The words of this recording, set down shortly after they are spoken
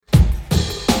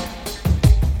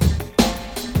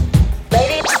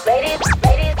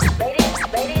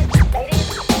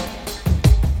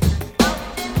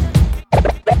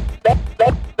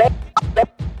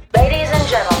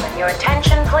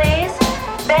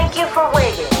Thank you for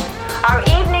waiting. Our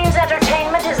evening's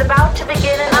entertainment is about to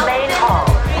begin in the main hall.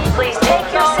 Please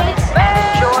take your seats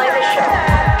and enjoy the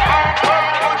show.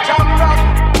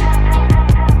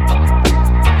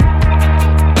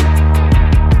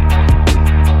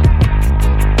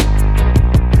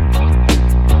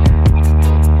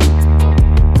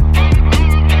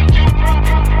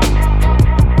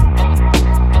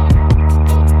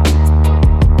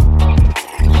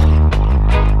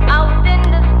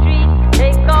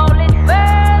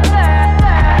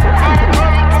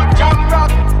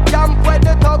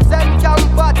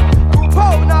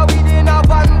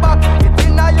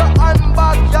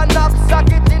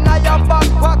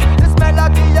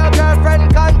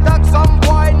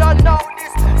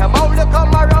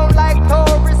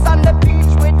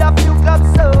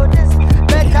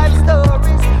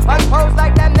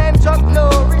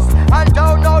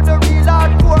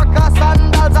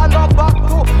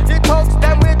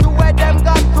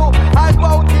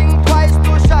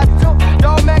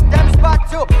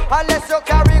 Unless you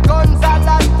carry guns and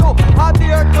land too. A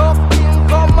beer tough thing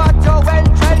come at you when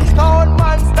trench town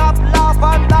man stop laugh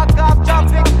and block off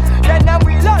traffic. Then them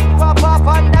wheel and pop off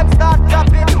and them start drop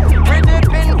it. With the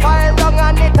pin file long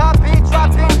and it a beat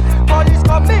traffic. Police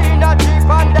come in a jeep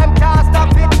and them can't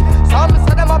stop it. Some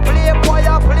say them a playboy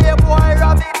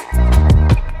rabbit.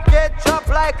 Get chopped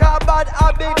like a bad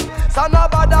habit. So no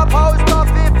bother post off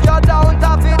if you don't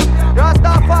have it.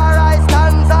 Rastafari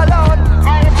stands alone.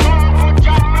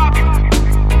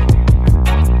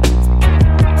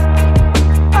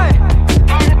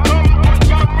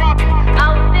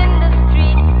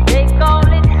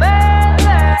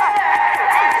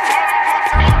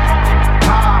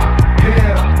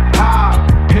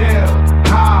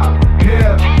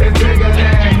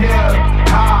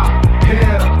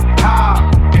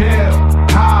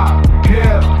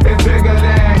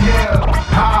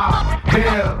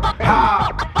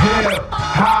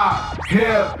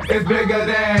 It's bigger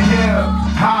than hip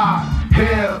hop,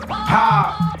 hip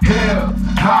hop, hip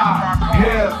hop,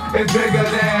 hip. It's bigger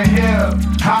than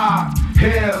hip hop,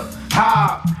 hip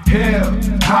hop,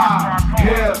 hip hop,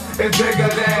 hip. It's bigger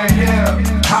than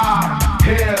hip hop,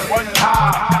 hip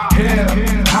hop,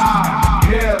 hip hop,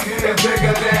 hip. It's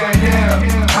bigger than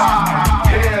hip hop,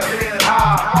 hip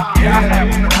hop,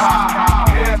 hip hop.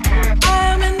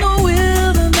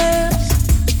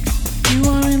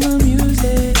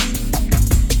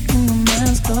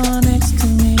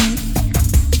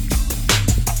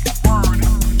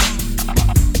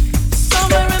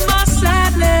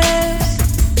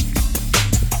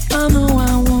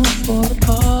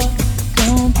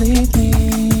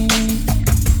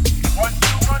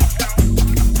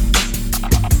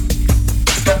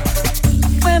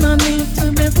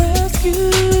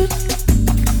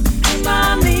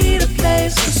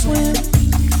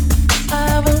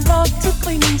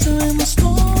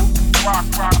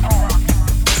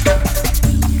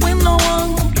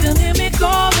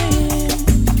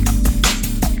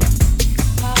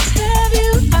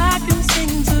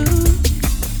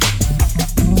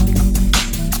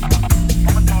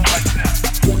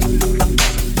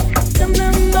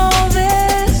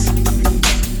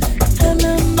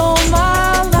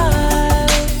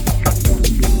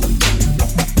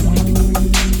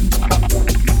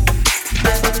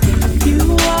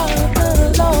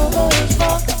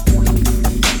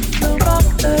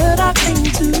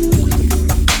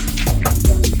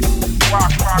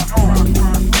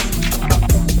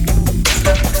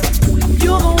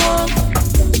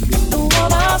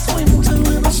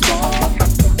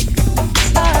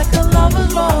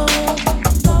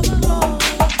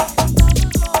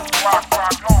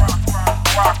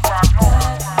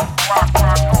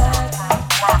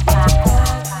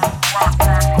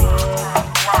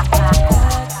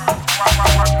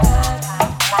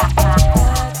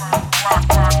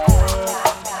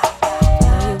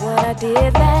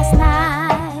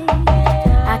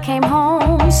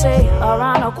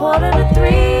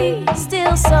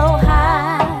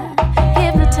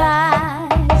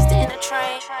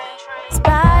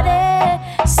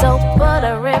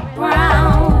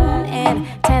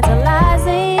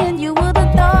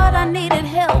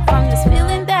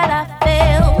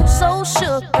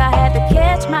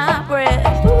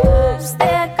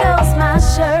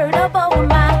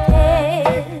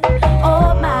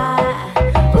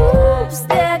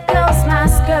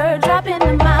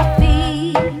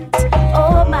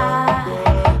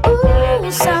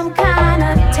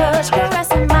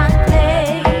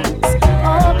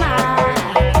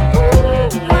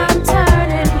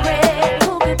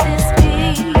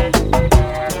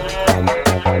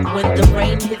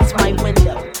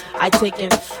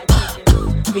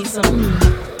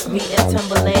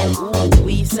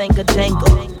 piece ain't a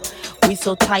jangle. We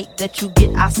so tight that you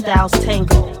get our styles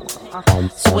tangled.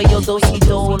 Sway your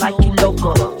do-si-do like you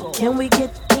loco. Can we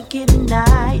get kinky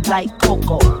tonight like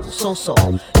Coco? So-so,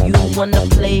 you wanna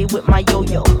play with my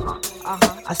yo-yo?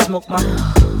 I smoke my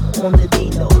on the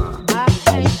D-Lo. I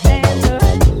can't stand her.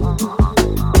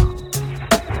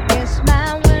 It's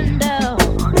my window.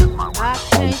 I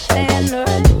can't stand her.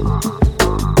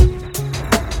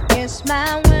 It's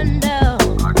my window.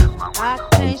 I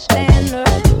can't stand her.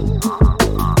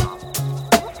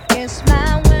 It's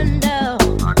my window.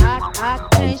 I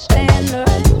can't stand her.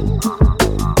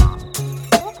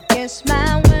 It's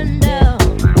my window.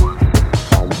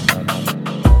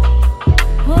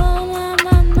 Oh,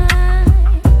 my mind,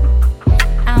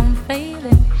 I'm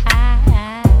feeling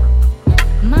high.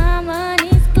 My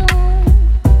money's gone.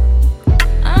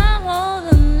 I'm all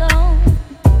alone.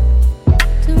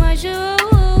 Too much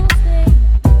losing.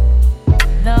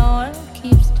 The world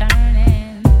keeps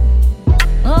turning.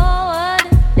 Oh, what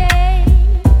a day.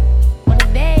 What a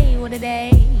day, what a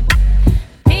day.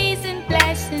 Peace and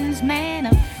blessings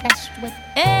manifest with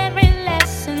every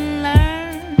lesson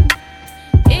learned.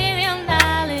 If your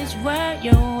knowledge were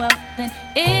your wealth, then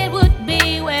it would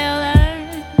be well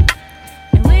earned.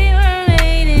 And we were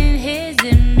made in His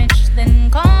image, then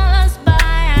call us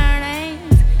by our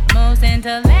names. Most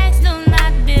intellects do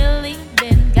not believe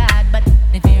in God, but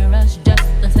they fear us just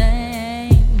the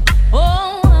same.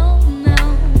 Oh,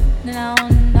 no, no,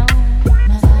 no.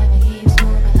 My life keeps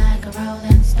moving like a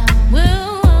rolling stone.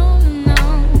 Whoa, no,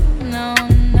 no,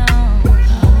 no.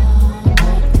 All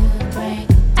night to break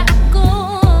of dawn. I go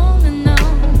on and on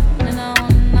and on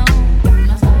and on.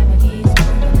 My life keeps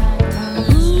moving like a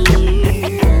rolling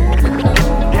stone.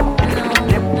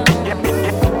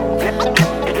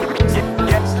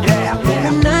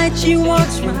 The night she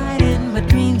walks right in my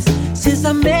dreams. Since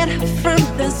I met her from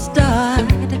the start,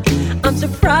 I'm so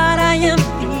proud I am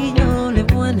the only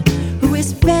one who is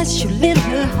special in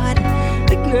her heart.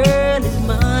 The girl is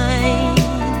mine.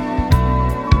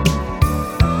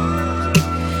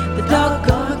 The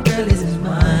doggone girl is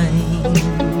mine.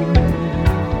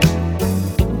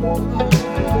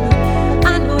 I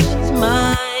know she's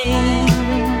mine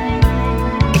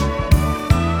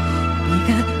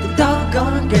because the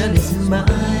doggone girl is mine.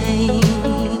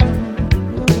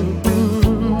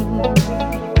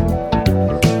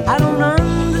 I don't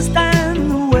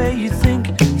understand the way you think,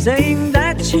 saying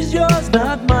that she's yours,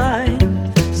 not mine.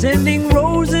 Sending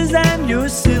roses and your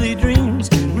silly dreams,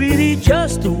 really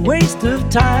just a waste of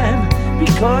time,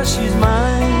 because she's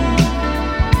mine.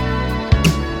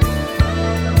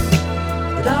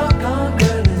 The doggone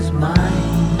girl is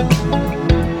mine.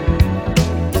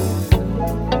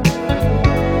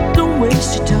 Don't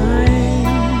waste your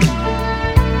time,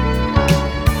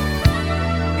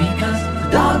 Because the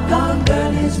doggone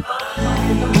girl is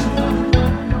mine.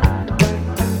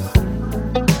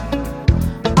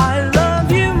 I love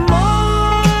you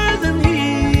more than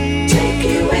he. Take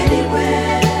you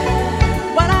anywhere.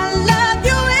 But I love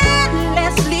you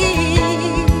endlessly.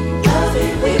 Love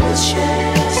it we will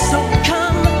share. So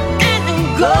come and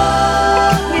go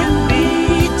with me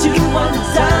to one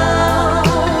town.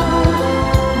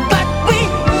 But we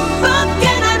both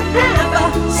cannot have,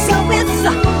 so it's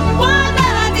one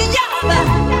or the other.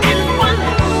 And one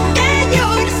day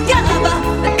you'll discover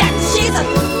that she's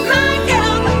my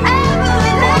girl forever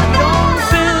and Don't ever.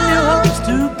 fill your hopes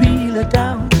to be let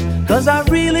down, 'cause I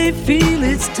really feel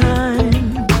it's time.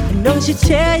 And don't she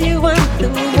tell you I'm the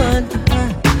one for her?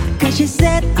 'Cause she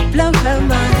said I blow her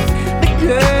mind. The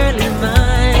girl is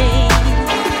mine.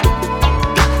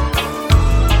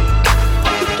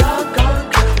 The doggone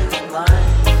girl is mine.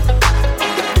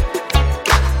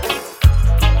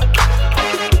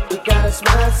 You got a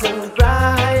smile so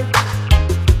bright.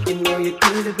 You know you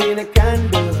could have been a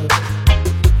candle.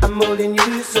 I'm holding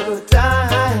you so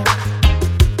tight.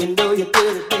 You know you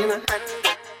could have been a hand.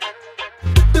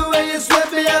 The way you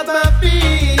swept me off my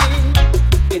feet.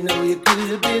 You know you could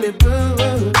have been a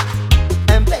boo.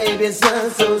 And baby, it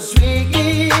sounds so sweet.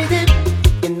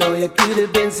 You know you could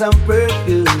have been some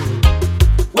perfume.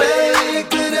 Well, you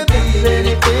could have been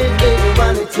anything that you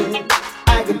wanted to.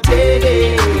 I can take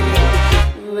it.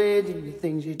 The way you do the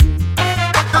things you do.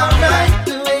 Alright,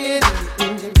 the way you do the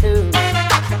things you do.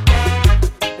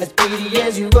 As pretty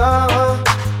as you are,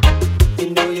 you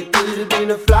know you could have been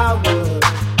a flower.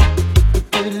 Your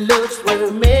good looks were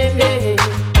amazing.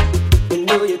 You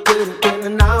know you could have been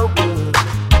an hour.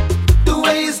 The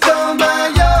way you stole my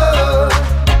heart,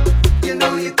 you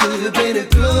know you could have been a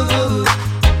groove.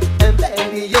 And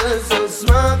baby, you're so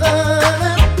smart.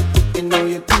 You know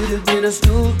you could have been a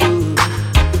school.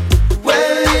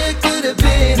 Well, you could have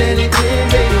been anything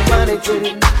that you wanted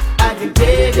pretty, I can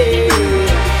get it.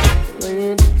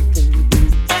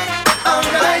 I'm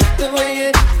right the way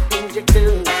you think you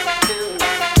do.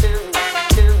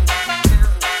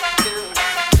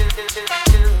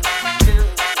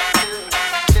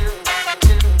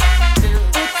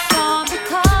 It's all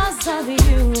because of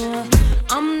you.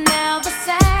 I'm never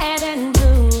sad and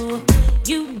blue.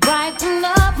 You brighten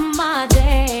up my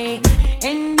day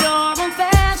in your own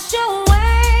special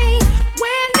way.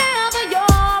 Whenever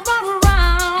you're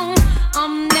around,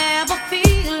 I'm never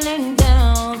feeling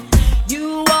down.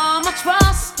 You are my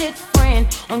trusted friend.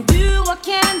 On you I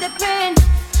can depend.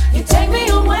 You take me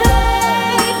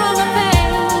away from the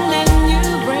pain and you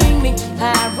bring me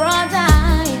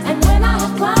paradise. And when I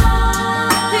have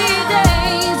cloudy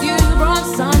days, you brought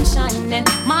sunshine in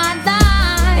my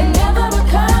life. It never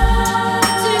occurred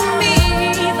to me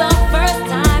the first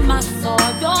time I saw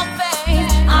your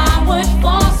face, I would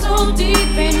fall so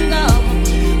deep in love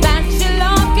that your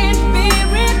love can be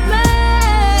replaced.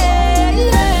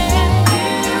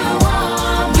 You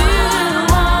are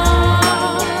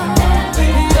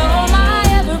you're my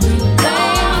everything.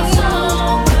 So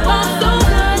good, so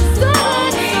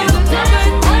good,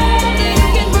 everything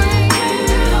can bring.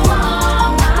 You are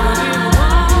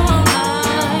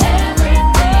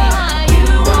everything.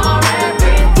 You are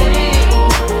everything,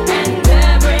 and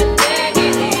everything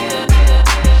is you.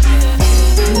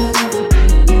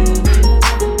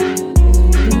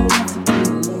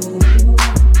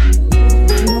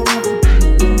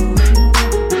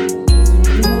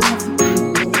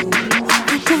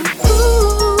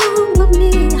 Fool with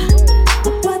me,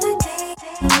 but what I take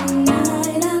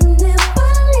night I never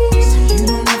leave. You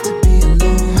don't have to be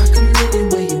alone. I come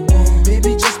anywhere you want.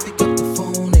 Baby, just pick up the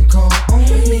phone and call on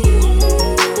me.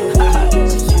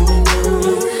 So you know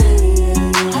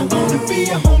I wanna be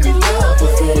a homie lover.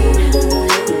 See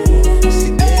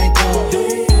there you go.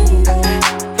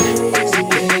 See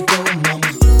there you go, mama.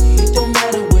 It don't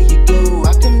matter where you go. I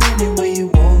come anywhere you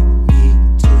want me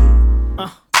to.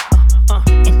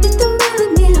 And it don't matter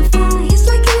near far, it's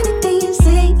like anything you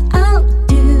say I'll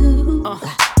do.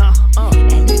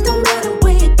 And it don't matter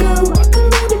where you go, I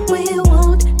come anywhere you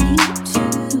want me to.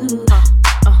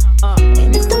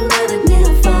 And it don't matter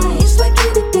near far, it's like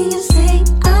anything you say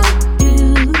I'll do.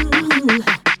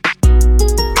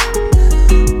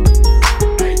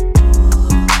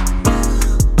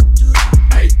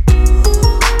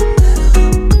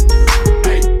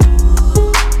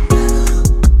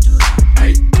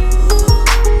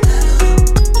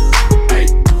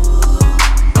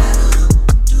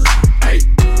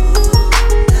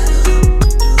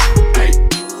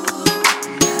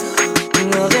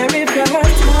 The very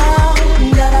first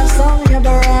time that I saw your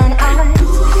brown eyes,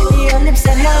 your lips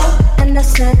said hello and I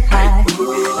said hi.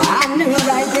 I knew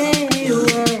right then you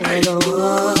were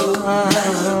the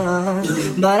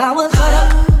one. But I was caught up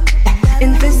in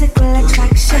physical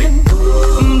attraction.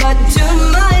 But to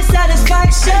my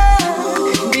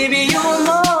satisfaction, baby, you were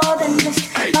more than just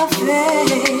a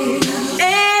fake.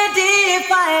 And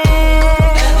if I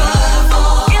ever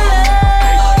fall in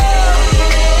love,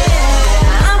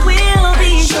 I will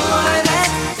be sure that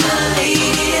the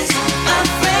lady is my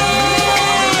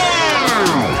friend.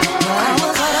 I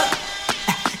was caught up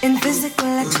in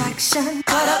physical attraction.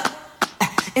 Caught up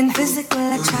in physical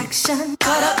attraction.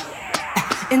 Caught up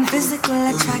in physical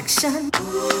attraction.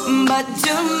 But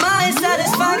to my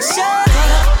satisfaction,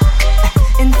 caught up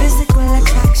in physical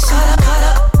attraction. Caught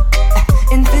up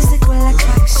in physical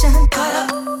attraction. Caught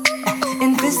up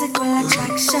in physical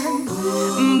attraction.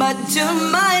 But to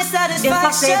my satisfaction, if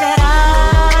I say that I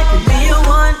can be your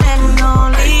one and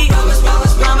only,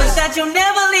 promise that you'll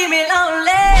never leave me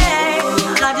lonely.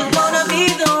 I just wanna be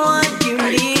the one you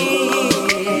need.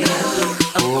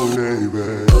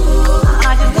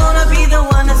 I just wanna be the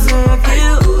one to serve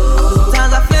you.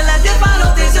 Sometimes I feel as if I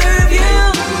don't deserve you.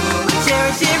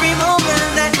 Cherish every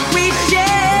moment that we share.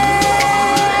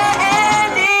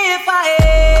 And if I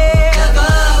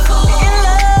ever fall in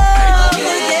love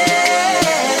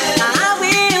again, I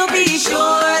will be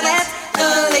sure that the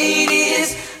lady is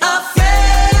a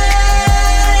friend.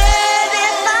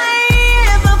 If I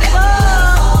ever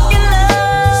fall in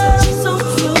love, so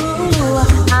true,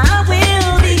 I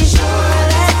will be sure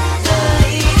that the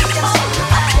lady is a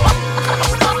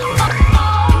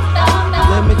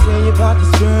Let me tell you about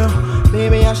this girl,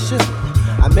 baby, I should.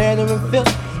 I met her in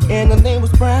Philly, and her name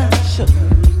was Brown Sugar.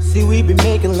 See, we be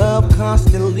making love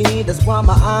constantly, that's why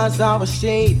my eyes are a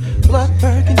shade blood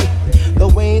burgundy. The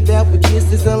way that we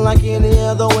kiss is unlike any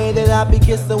other way that I be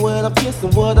kissing when I'm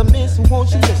kissing. What I'm missing,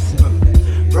 won't you listen?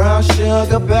 Brown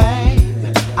sugar,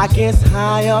 babe, I guess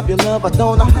high up your love, I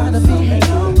don't know how to behave.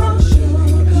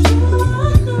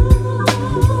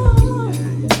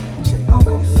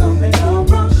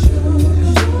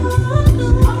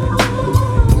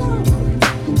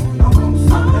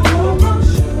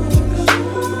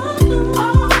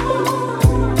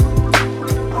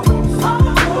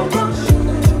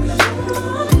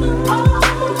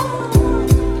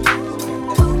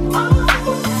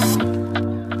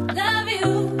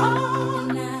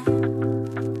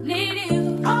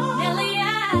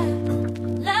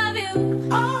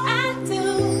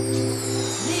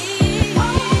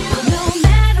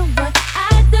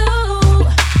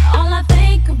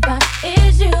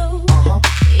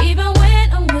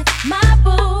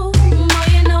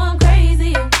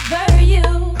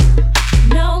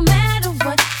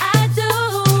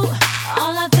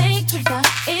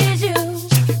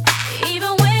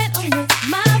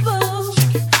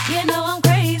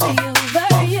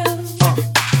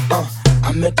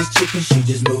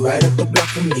 a block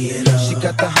from me. And she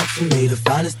got the hots for me, the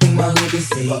finest thing my hood has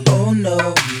seen. But oh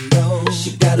no, no,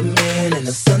 she got a man and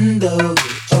a son though.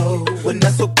 Oh, well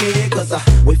that's okay, cause I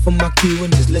wait for my cue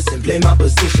and just listen. Play my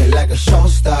position like a show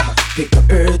star. Pick up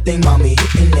everything, mommy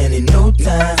hitting, and in no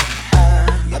time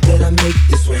I bet I make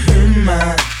this one her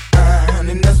mine.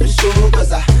 And that's for sure,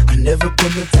 cause I never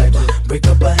been the type to break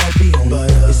up a happy home.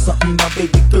 But it's something about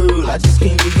baby girl, I just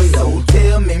can't leave alone.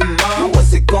 Tell me, mom,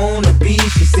 what's it gonna be?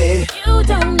 She said, you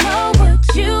don't know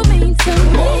what you mean to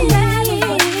me.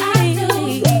 I do.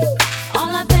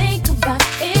 All I think about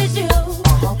is you.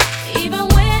 Even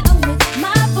when I'm with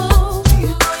my boo,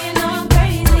 you know I'm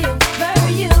crazy over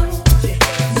you.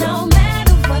 No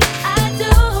matter what I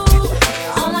do,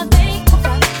 all I think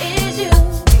about is you.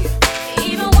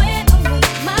 Even when I'm with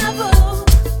my boo,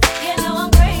 you know I'm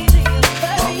crazy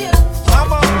over you.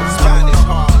 I'm on Spanish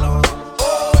Harlem,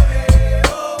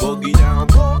 Boogie Down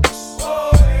Bronx,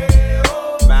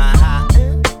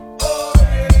 Manhattan,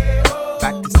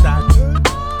 Pakistan,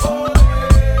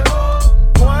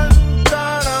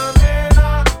 Guantanamera.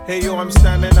 Hey yo, I'm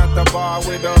standing at the bar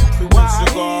with a Cuban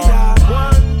cigar.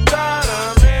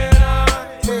 Guantanamera.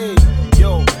 Hey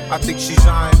yo, I think she's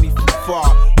eyeing me from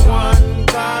far.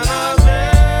 Guantanamera.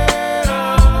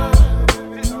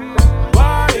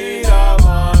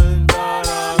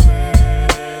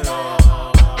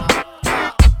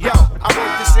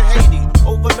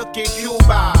 In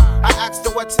Cuba, I asked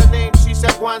her what's her name, she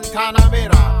said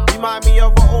Guantanamera. Remind me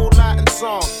of an old Latin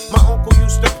song my uncle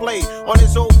used to play on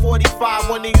his old 45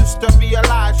 when he used to be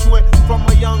alive. She went from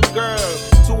a young girl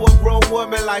to a grown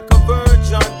woman like a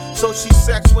virgin, so she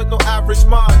sex with no average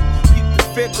man. Keep the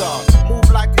figure,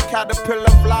 move like a caterpillar,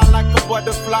 fly like a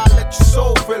butterfly, let your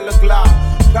soul fill a glide.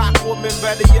 Black woman,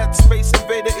 better yet, space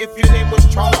invader. If your name was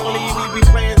Charlie, we be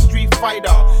playing Street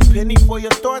Fighter. Penny for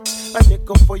your thoughts, a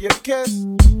nickel for your kiss.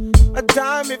 A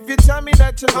dime if you tell me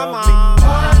that you love me.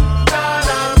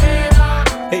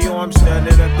 Hey yo, I'm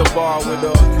standing at the bar with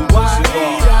a Cuban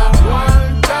cigar.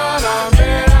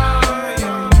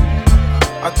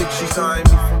 I think she's eyeing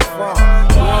me from far.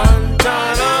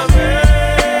 Guantanamera.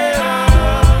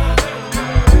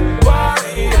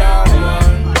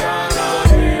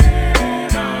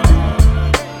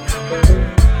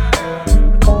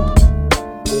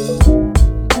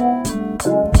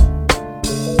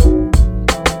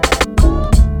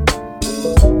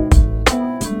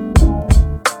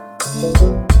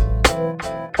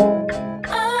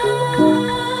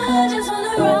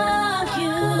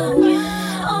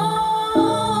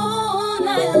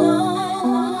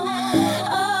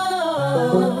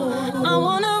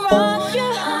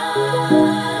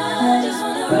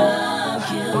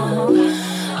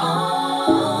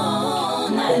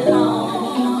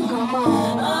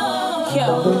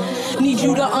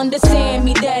 Understand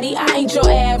me, daddy, I ain't your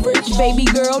average baby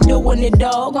girl doing it,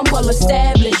 dog. I'm well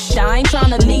established. I ain't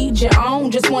tryna lead you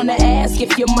on. Just wanna ask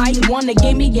if you might wanna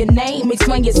give me your name,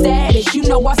 explain your status. You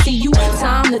know I see you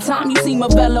time to time. You seem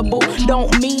available.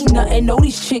 Don't mean nothing. Know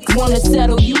these chicks wanna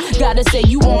settle you. Gotta say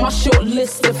you on my short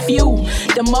list of few.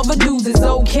 Them other dudes is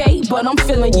okay, but I'm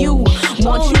feeling you.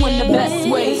 Want you in the best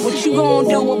way. What you gonna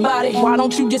do about it? Why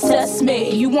don't you just test me?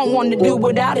 You won't want to do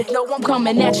without it. No, I'm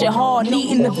coming at you hard,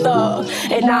 needing the thug.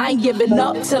 And I ain't giving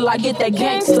up till I get that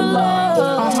gangster love.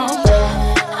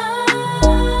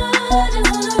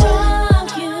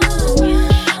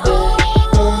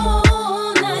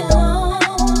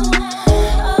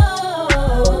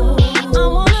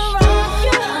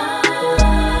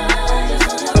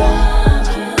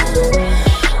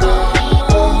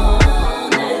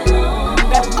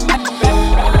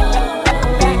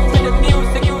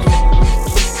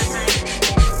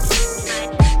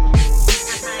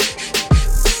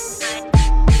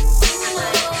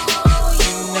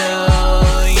 No.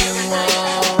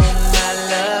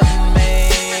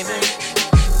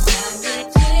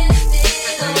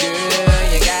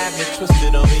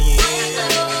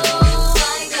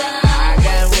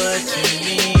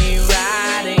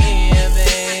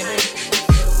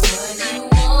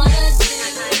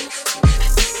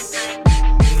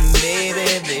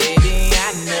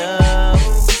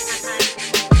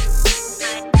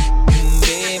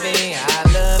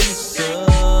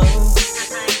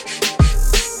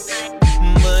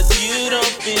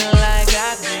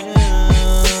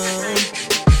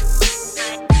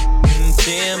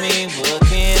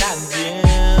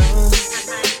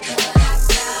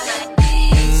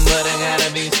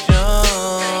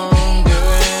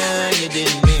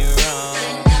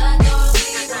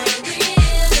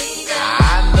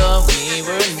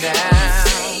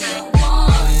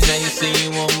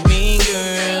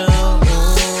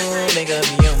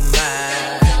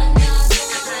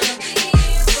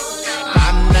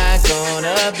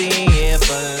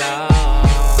 for long.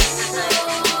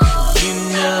 You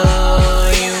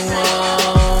know you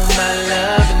want my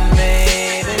loving,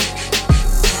 baby.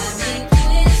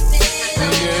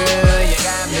 Girl, you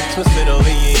got me twisted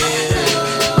over you.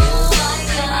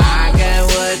 I got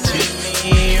what you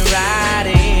need right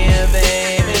here,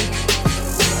 baby.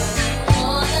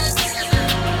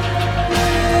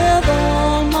 With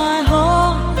all my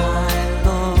heart, I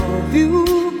love you,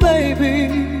 baby.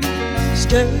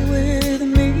 Stay with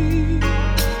me,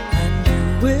 and you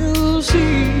will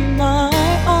see my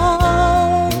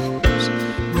arms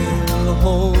will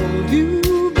hold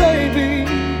you, baby.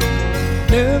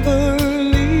 Never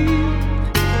leave,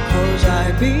 'cause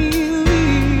I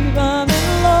believe I'm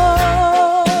in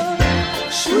love.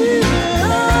 Sweet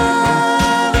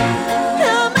love,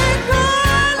 hear me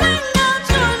calling out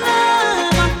your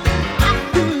name. I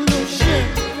feel no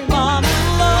shame, I'm in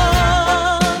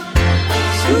love.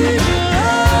 Sweet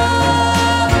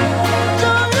love,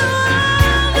 don't you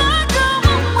ever go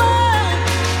away.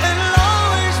 It'll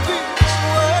always be this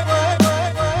way.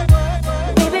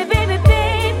 Baby, baby,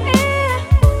 baby,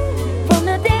 from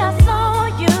the day I saw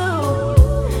you,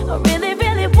 I really,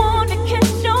 really want to kiss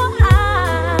your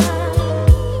eyes.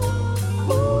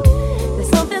 There's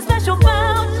something special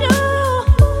about you,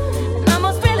 and I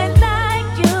must really like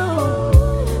you,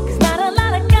 'cause not a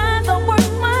lot of guys are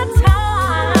worth my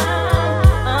time.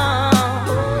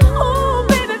 Oh,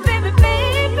 baby, baby,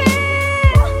 baby,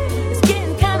 it's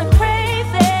getting kind of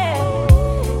crazy,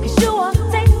 'cause you are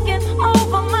taking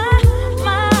over my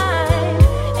mind,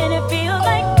 and it feels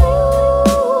like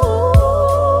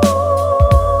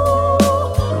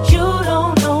you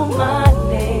don't know my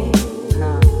name.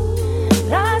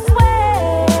 But I swear,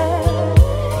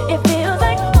 it feels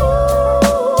like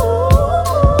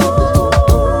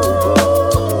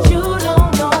you don't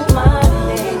know my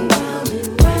name.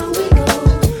 Where we go,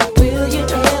 will you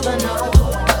ever know?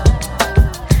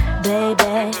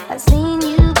 Baby, I've seen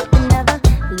you, but you never,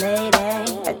 lady.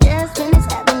 I just finished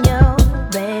having you,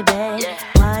 baby.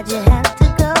 Why'd you have to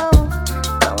go?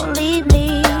 Don't leave me,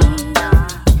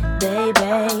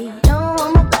 baby. No,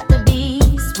 I'm about to be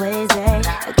swayze.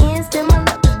 I can't stand my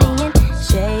love is being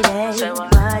shady.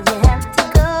 Why'd you have to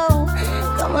go?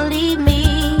 Don't leave me.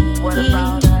 What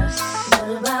about us? What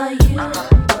about you?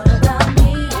 What about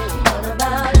me? What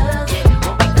about us?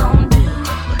 What we gon' do?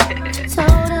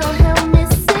 Total help me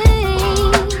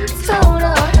sing.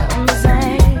 Total help me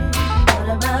sing. What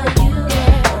about you?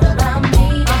 What about me?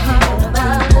 What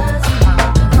about us? What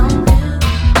we gon' do?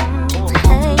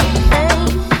 Hey, hey,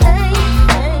 hey,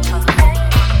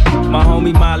 hey. My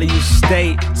homie Molly used to stay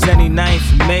 79th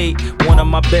and May. One of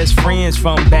my best friends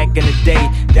from back in the day.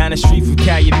 Down the street from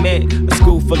Calumet, a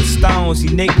school full of stones. He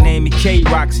nicknamed me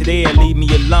K-Rock, so there, leave me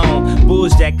alone.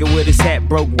 Bulls jacket with his hat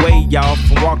broke way off,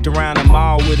 and walked around the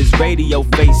mall with his radio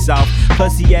face off.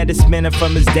 Plus he had a spinner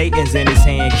from his Dayton's in his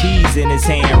hand, keys in his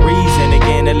hand. Reason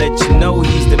again to let you know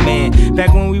he's the man.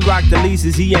 Back when we rocked the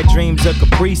leases, he had dreams of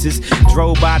caprices.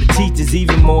 Drove by the teachers,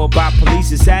 even more by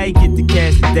police. How he get the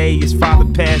cash today? His father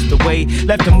passed away,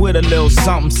 left him with a little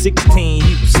something. 16,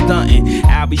 he was stunting.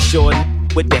 I'll be sure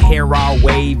with the hair all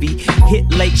wavy.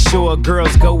 Hit Lake Shore,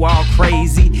 girls go all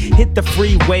crazy. Hit the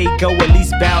freeway, go at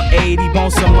least about 80.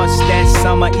 Want so much that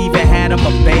summer, even had him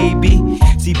a baby.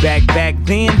 See, back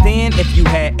then, if you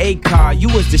had a car, you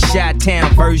was the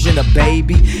Chi-Town version of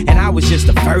baby, and I was just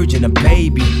a virgin of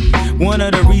baby. One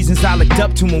of the reasons I looked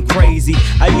up to him crazy.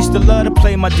 I used to love to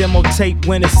play my demo tape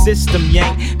when the system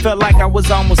yanked. Felt like I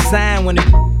was almost signed when it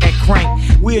had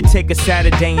cranked. We'd take a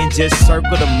Saturday and just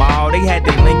circle the mall. They had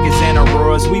the Lincolns and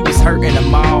Auroras, we was hurting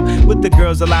them all. With the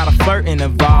girls, a lot of flirting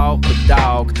involved, but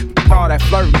dog, all that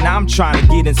flirting, I'm trying to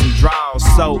get in some draws.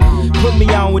 So put me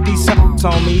on with these songs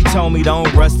on me. He told me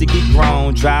don't rush to get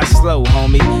grown. Drive slow,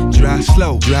 homie. Drive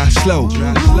slow, drive slow,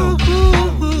 drive slow.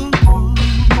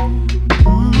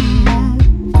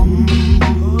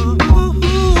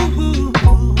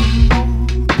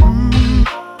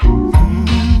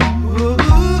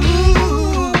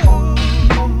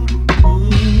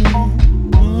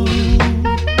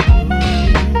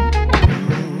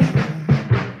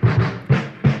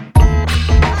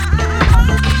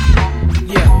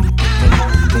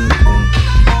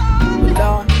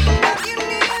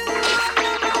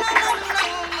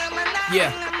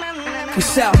 We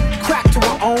sell crack to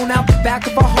our own out the back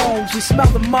of our homes. We smell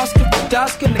the musk of the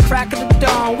dusk and the crack of the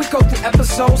dawn. We go through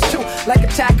episodes too, like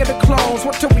Attack of the Clones.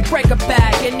 What till we break a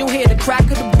bag and you hear the crack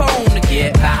of the bone. To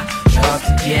get by, just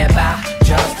to get by,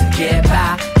 just to get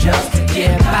by, just to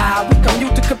get by. We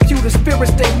commute to computer,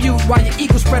 spirits stay mute while your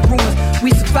ego spread rumors.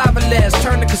 We survivalists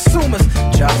turn to consumers.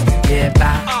 Just to get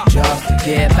by, just to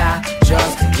get by,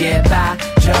 just to get by,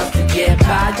 just to get by.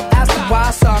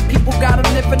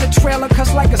 trailer,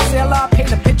 cause like a sailor, I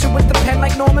paint a picture with the pen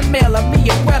like Norman Mailer. Me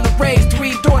and Weller raised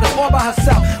 3 daughters all by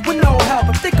herself with no help.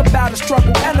 I think about the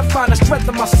struggle and to find the strength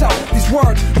in myself. These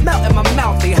words melt in my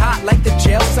mouth, they hot like the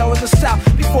jail cell in the south.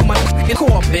 Before my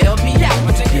core bailed me out.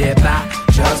 To get by,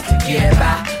 just to get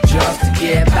by, just to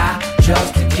get by,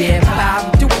 just to get by.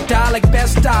 We do or die like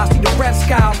best stars. See the red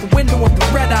sky out the window of the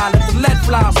red eye. Let the lead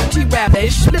fly. So G-Rap, they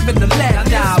live in the lead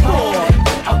now.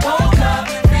 I woke up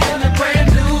feeling brand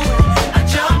new. I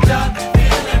jumped up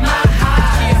feeling my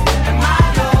high and my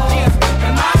low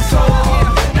and my soul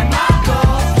and my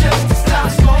goals. Just to stop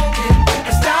smoking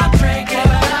and stop drinking.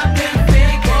 But I've been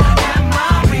thinking and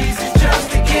my reasons just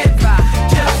to get by,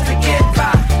 just to get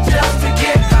by, just to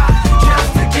get by, just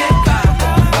to get by,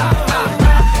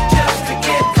 just to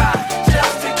get by,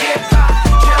 just to get by,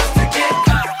 just to get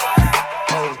by.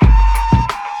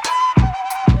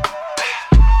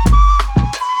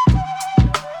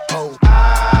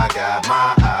 I got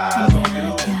my eyes on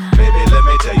you. Baby, let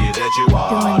me tell you that you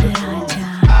are the truth.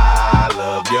 I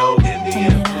love your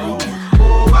Indian food.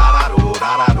 Oh, da-da-do,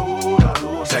 da-da-do,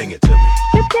 da-do. Sing it to me.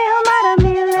 तुझसे हमारा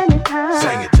मिलन था,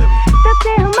 Sing it to me.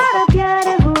 तुझसे हमारा प्यार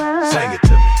हुआ, Sing it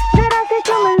to me. जरा से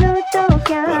चूम लूं तो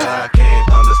क्या, But I can't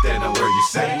understand the word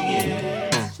you're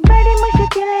saying. बड़ी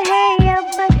मुश्किल है अब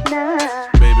बचना,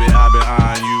 Baby, I've been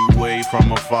eyeing you way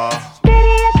from afar.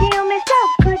 तेरी अखियों में सब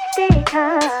कुछ देखा,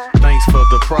 Thanks for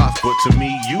the props, but to me,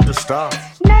 you the star.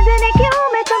 न जाने क्यों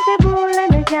मैं तुमसे भूल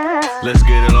न जा. Let's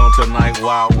get it on tonight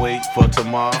while I wait for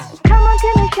tomorrow. Come on,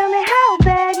 tell me, show me how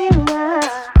bad you are.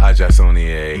 I just only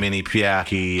a mini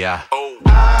Piakia.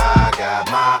 I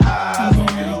got my eyes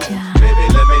on you. Baby,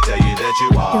 let me tell you that you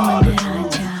are the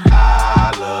truth.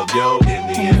 I love your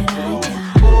Indian food.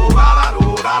 Oh, da-da-do,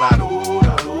 da-da-do,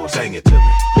 da-do. Sing it to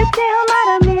me. तुझसे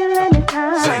हमारा मिलन था,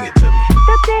 Sing it to me.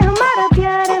 तुझसे हमारा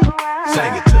प्यार हुआ,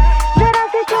 Sing it to me. जरा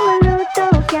से चूम लूं तो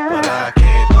क्या. But I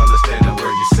can't understand the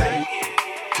word you're saying.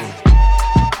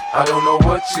 I don't know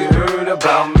what you heard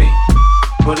about me,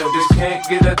 but if this can't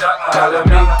get a dollar out of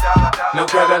me, no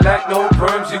Cadillac, no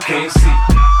perms, you can't see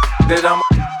that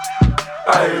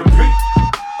I am free.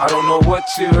 I don't know what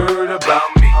you heard about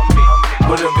me,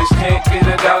 but if this can't get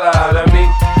a dollar out of me,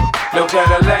 no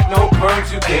Cadillac, no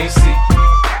perms, you can't see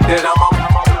that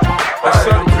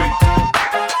I'm free.